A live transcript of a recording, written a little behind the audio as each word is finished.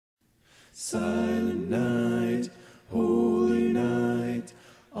Silent night, holy night,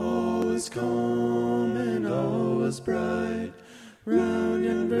 all was calm and all was bright. Round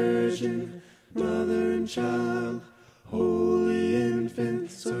young virgin, mother and child, holy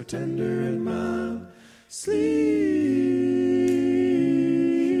infant, so tender and mild. Sleep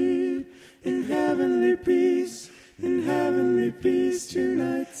in heavenly peace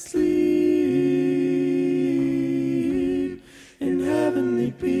tonight. Sleep in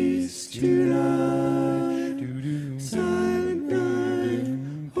heavenly peace tonight. Silent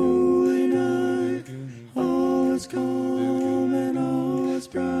night, holy night, all was calm and all was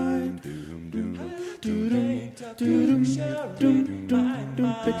bright.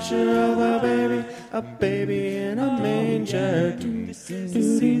 Picture of a baby in a manger. This is the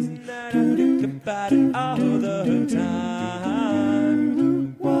season that I think about it all the time.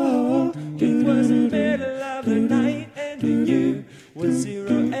 Whoa, it was the middle of the night and the year was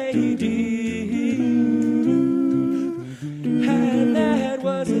 0 AD. And that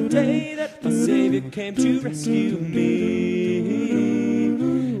was the day that my Savior came to rescue me.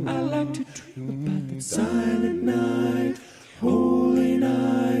 I like to dream about that Silent night, holy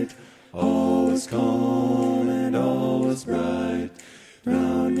night, all was calm and all was bright.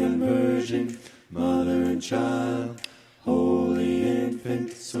 Round young virgin, mother and child, holy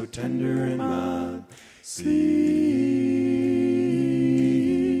infant, so tender and mild. Sleep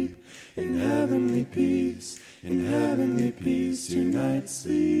in heavenly peace tonight.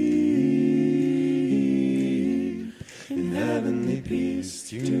 Sleep in heavenly peace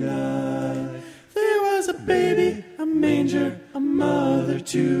tonight. There was a baby, a manger, a mother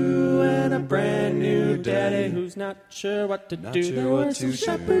too, and a brand new daddy who's not sure what to do. There were two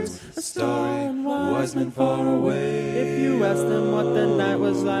shepherds, a star and wise men far away. If you asked them what the night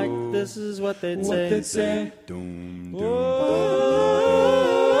was like, this is what they'd say.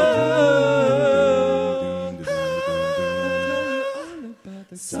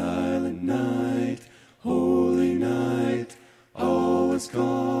 Silent night, holy night, all was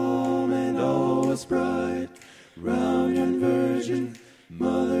calm and all was bright. Round young virgin,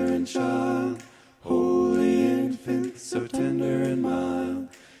 mother and child, holy infant, so tender and mild.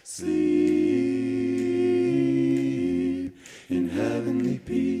 Sleep in heavenly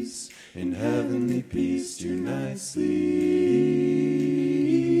peace tonight. Sleep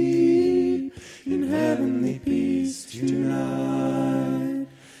in heavenly peace tonight.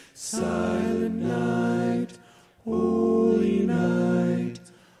 Silent night.